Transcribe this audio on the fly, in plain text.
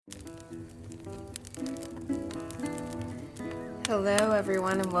Hello,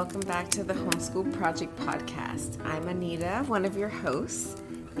 everyone, and welcome back to the Homeschool Project Podcast. I'm Anita, one of your hosts,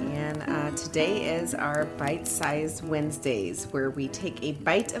 and today is our Bite-Sized Wednesdays, where we take a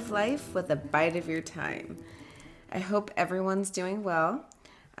bite of life with a bite of your time. I hope everyone's doing well.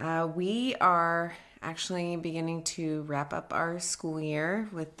 We are actually beginning to wrap up our school year,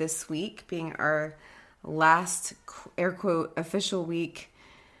 with this week being our last, air quote, official week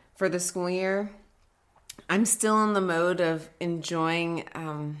for the school year. I'm still in the mode of enjoying,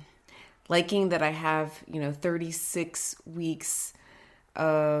 liking that I have, 36 weeks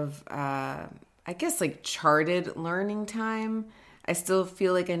of, charted learning time. I still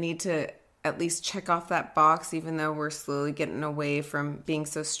feel like I need to at least check off that box, even though we're slowly getting away from being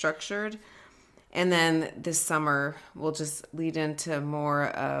so structured. And then this summer will just lead into more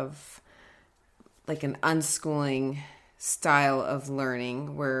of like an unschooling style of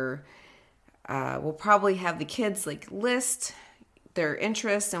learning where we'll probably have the kids list their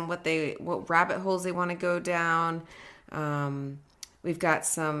interests and what rabbit holes they want to go down. We've got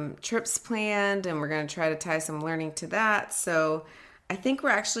some trips planned and we're going to try to tie some learning to that. So I think we're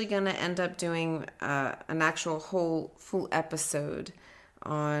actually going to end up doing an actual full episode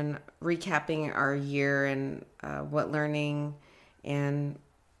on recapping our year and what learning and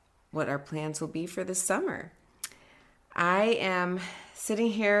what our plans will be for this summer. I am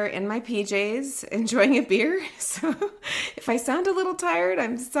sitting here in my PJs enjoying a beer. So if I sound a little tired,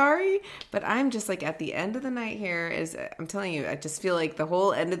 I'm sorry, but I'm just at the end of the night here. I'm telling you, I just feel like the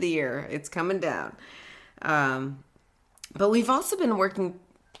whole end of the year, it's coming down. But we've also been working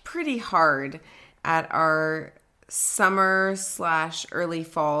pretty hard at our summer/early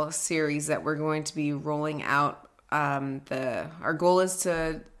fall series that we're going to be rolling out. Our goal is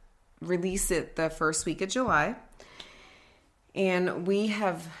to release it the first week of July. And we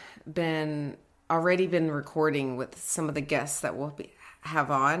have already been recording with some of the guests that we'll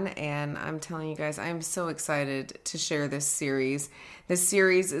have on. And I'm telling you guys, I'm so excited to share this series. This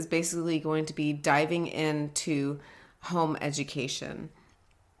series is basically going to be diving into home education.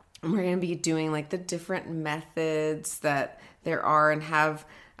 And we're going to be doing the different methods that there are and have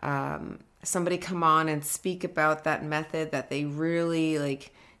somebody come on and speak about that method that they really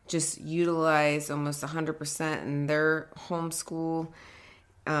just utilize almost 100% in their homeschool.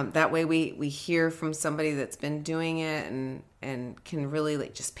 That way we hear from somebody that's been doing it and can really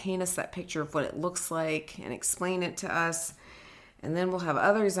just paint us that picture of what it looks like and explain it to us. And then we'll have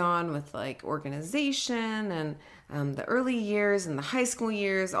others on with organization and the early years and the high school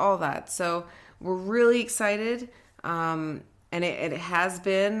years, all that. So we're really excited. And it has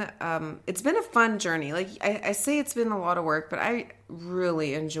been, it's been a fun journey. I say it's been a lot of work, but I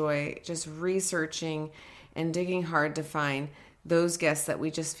really enjoy just researching and digging hard to find those guests that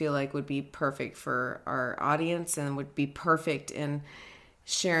we just feel like would be perfect for our audience and would be perfect in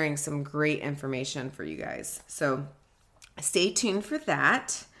sharing some great information for you guys. So stay tuned for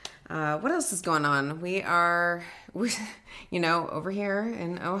that. What else is going on? We're over here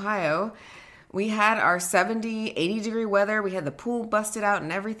in Ohio, we had our 70, 80 degree weather. We had the pool busted out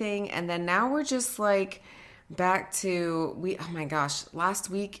and everything. And then now we're just back to, oh my gosh, last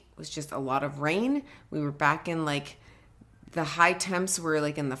week was just a lot of rain. We were back in the high temps were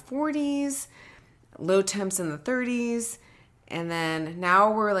in the 40s, low temps in the 30s. And then now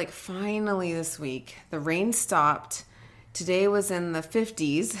we're finally this week, the rain stopped. Today was in the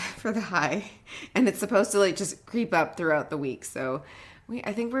 50s for the high. And it's supposed to just creep up throughout the week. So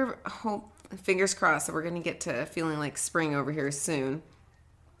I think fingers crossed that we're going to get to feeling like spring over here soon.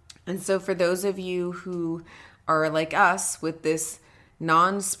 And so for those of you who are like us with this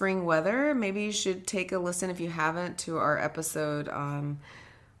non-spring weather, maybe you should take a listen, if you haven't, to our episode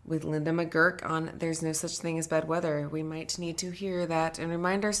with Linda McGurk on There's No Such Thing as Bad Weather. We might need to hear that and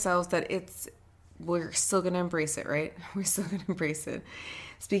remind ourselves that we're still going to embrace it, right? We're still going to embrace it.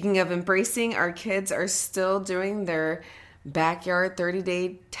 Speaking of embracing, our kids are still doing their backyard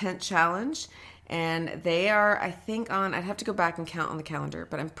 30-day tent challenge, and they are, I think, I'd have to go back and count on the calendar,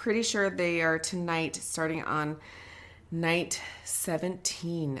 but I'm pretty sure they are tonight starting on night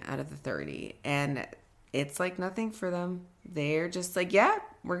 17 out of the 30, and it's nothing for them. They're just yeah,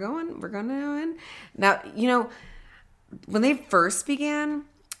 we're going in. Now, when they first began,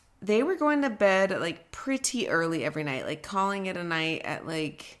 they were going to bed pretty early every night, calling it a night at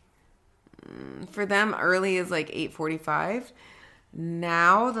for them, early is 8:45.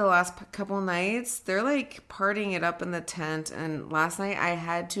 Now, the last couple nights, they're partying it up in the tent. And last night, I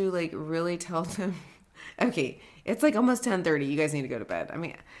had to really tell them, okay, it's almost 10:30. You guys need to go to bed. I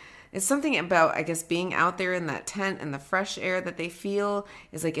mean, It's something about, I guess, being out there in that tent and the fresh air that they feel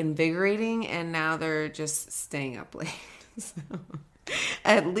is like invigorating, and now they're just staying up late. So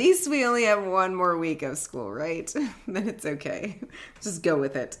at least we only have one more week of school, right? Then it's okay. Just go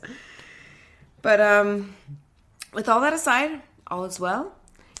with it. But with all that aside, all is well.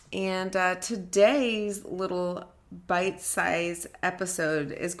 And today's little bite-sized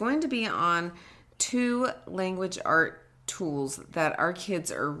episode is going to be on 2 language art tools that our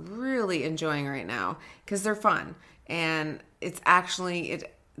kids are really enjoying right now because they're fun and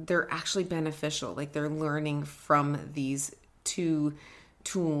they're actually beneficial. Like they're learning from these 2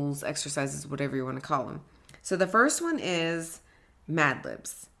 tools, exercises, whatever you want to call them. So the first one is Mad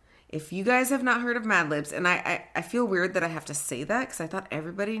Libs. If you guys have not heard of Mad Libs, and I feel weird that I have to say that because I thought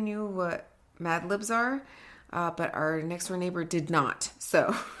everybody knew what Mad Libs are, but our next door neighbor did not.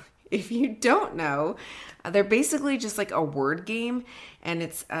 So if you don't know, they're basically just like a word game, and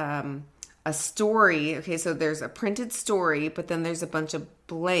it's a story. Okay, so there's a printed story, but then there's a bunch of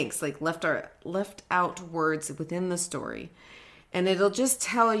blanks, like left out words within the story, and it'll just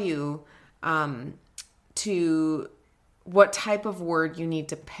tell you to what type of word you need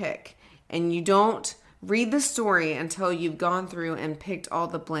to pick, and you don't read the story until you've gone through and picked all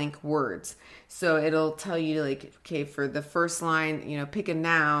the blank words. So it'll tell you like, okay, for the first line, pick a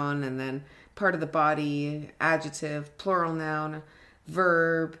noun and then part of the body, adjective, plural noun,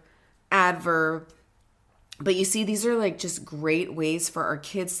 verb, adverb. But you see, these are like just great ways for our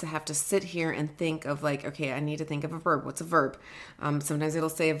kids to have to sit here and think of like, okay, I need to think of a verb. What's a verb? Sometimes it'll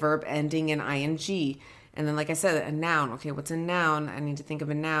say a verb ending in ing. And then, like I said, a noun. Okay, what's a noun? I need to think of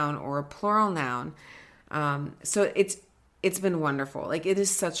a noun or a plural noun. So it's been wonderful. Like it is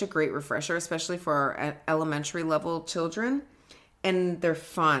such a great refresher, especially for our elementary level children. And they're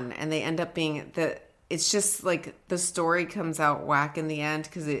fun, and they end up being it's just like the story comes out whack in the end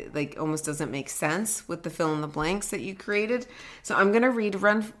because it like almost doesn't make sense with the fill in the blanks that you created. So I'm gonna read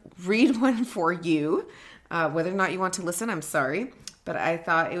one for you. Whether or not you want to listen, I'm sorry. But I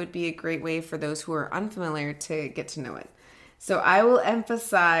thought it would be a great way for those who are unfamiliar to get to know it. So I will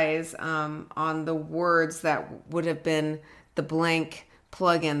emphasize on the words that would have been the blank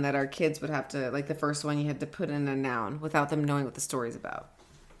plug-in that our kids would have to, like the first one you had to put in a noun without them knowing what the story's about.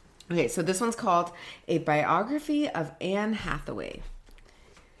 Okay, so this one's called A Biography of Anne Hathaway.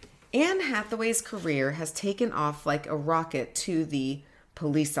 Anne Hathaway's career has taken off like a rocket to the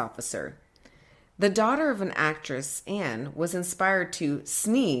police officer. The daughter of an actress, Anne was inspired to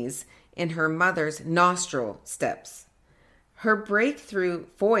sneeze in her mother's nostril steps. Her breakthrough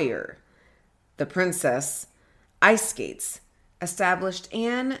foyer, The Princess, Ice Skates, established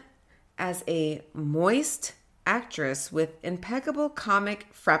Anne as a moist actress with impeccable comic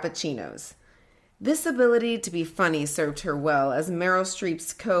frappuccinos. This ability to be funny served her well as Meryl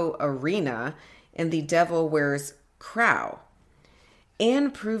Streep's co-Arena in The Devil Wears Crow.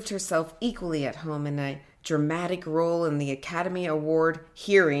 Anne proved herself equally at home in a dramatic role in the Academy Award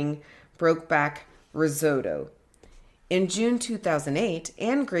hearing Brokeback Risotto. In June 2008,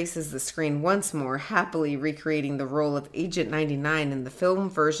 Anne graces the screen once more, happily recreating the role of Agent 99 in the film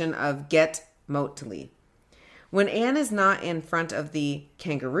version of Get Motley. When Anne is not in front of the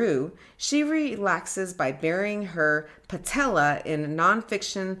kangaroo, she relaxes by burying her patella in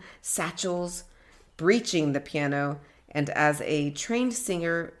nonfiction satchels, breaching the piano, and as a trained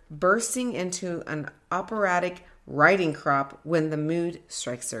singer, bursting into an operatic writing crop when the mood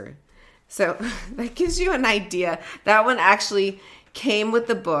strikes her. So that gives you an idea. That one actually came with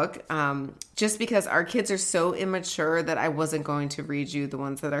the book, just because our kids are so immature that I wasn't going to read you the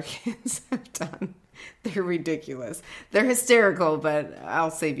ones that our kids have done. They're ridiculous. They're hysterical, but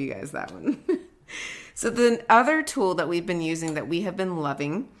I'll save you guys that one. So the other tool that we've been using that we have been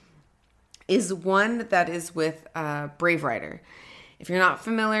loving is one that is with Brave Writer. If you're not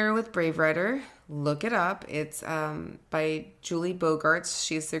familiar with Brave Writer, look it up. It's by Julie Bogarts.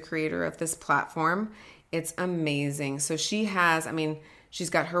 She's the creator of this platform. It's amazing. So she's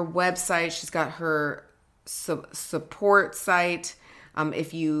got her website. She's got her support site.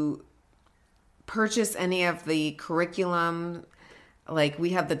 If you purchase any of the curriculum, like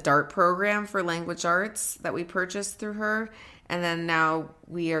we have the DART program for language arts that we purchased through her. And then now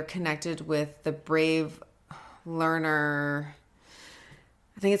we are connected with the Brave Learner.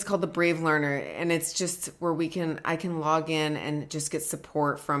 I think it's called the Brave Learner. And it's just where I can log in and just get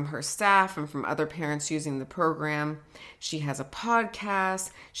support from her staff and from other parents using the program. She has a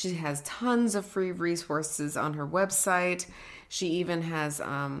podcast. She has tons of free resources on her website. She even has,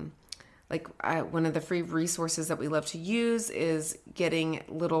 one of the free resources that we love to use is getting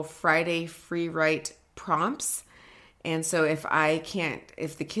little Friday free write prompts. And so if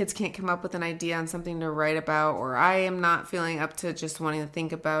the kids can't come up with an idea on something to write about, or I am not feeling up to just wanting to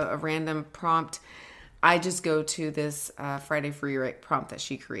think about a random prompt, I just go to this Friday Free Write prompt that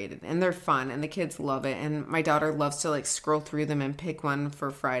she created, and they're fun, and the kids love it, and my daughter loves to like scroll through them and pick one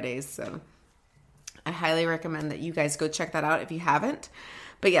for Fridays, so I highly recommend that you guys go check that out if you haven't.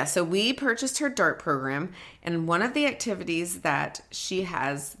 But yeah, so we purchased her DART program, and one of the activities that she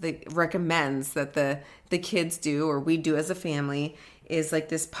has that recommends that the kids do, or we do as a family, is like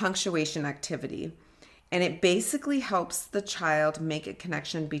this punctuation activity. And it basically helps the child make a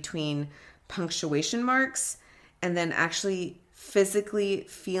connection between punctuation marks and then actually physically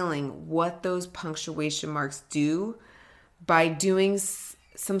feeling what those punctuation marks do by doing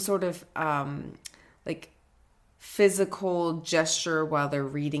some sort of like physical gesture while they're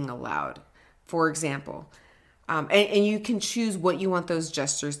reading aloud, for example. And you can choose what you want those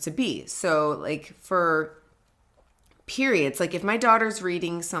gestures to be. So like for periods, like if my daughter's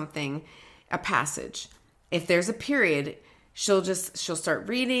reading something, a passage, if there's a period, she'll start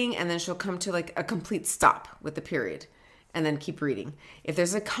reading and then she'll come to like a complete stop with the period and then keep reading. If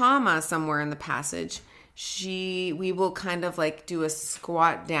there's a comma somewhere in the passage, we will kind of like do a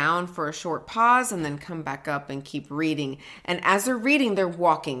squat down for a short pause and then come back up and keep reading. And as they're reading, they're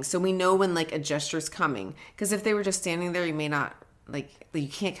walking. So we know when like a gesture's coming. Because if they were just standing there, you may not you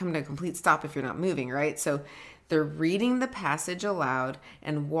can't come to a complete stop if you're not moving, right? So they're reading the passage aloud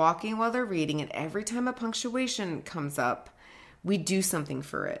and walking while they're reading. And every time a punctuation comes up, we do something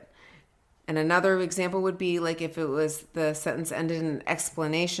for it. And another example would be like if it was the sentence ended in an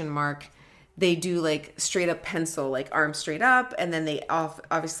exclamation mark, they do like straight up pencil, like arms straight up. And then they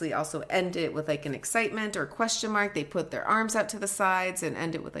obviously also end it with like an excitement or question mark. They put their arms out to the sides and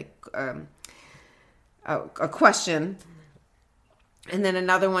end it with like a question. And then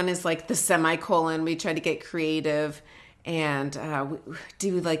another one is like the semicolon. We try to get creative and we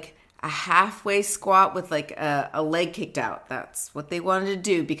do like a halfway squat with like a leg kicked out. That's what they wanted to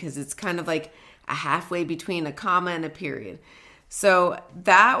do because it's kind of like a halfway between a comma and a period. So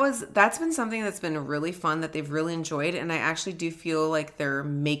that's been something that's been really fun that they've really enjoyed. And I actually do feel like they're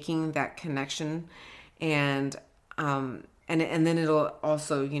making that connection and then it'll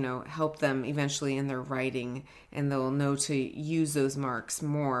also, help them eventually in their writing, and they'll know to use those marks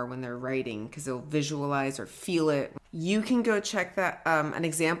more when they're writing because they'll visualize or feel it. You can go check that, an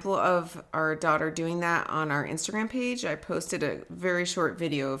example of our daughter doing that on our Instagram page. I posted a very short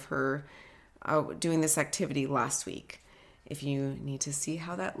video of her doing this activity last week if you need to see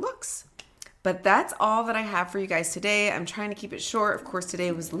how that looks. But that's all that I have for you guys today. I'm trying to keep it short. Of course,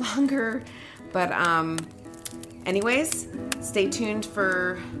 today was longer, but anyways, stay tuned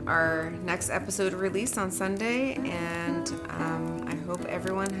for our next episode release on Sunday, and I hope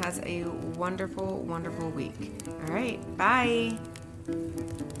everyone has a wonderful, wonderful week. All right, bye.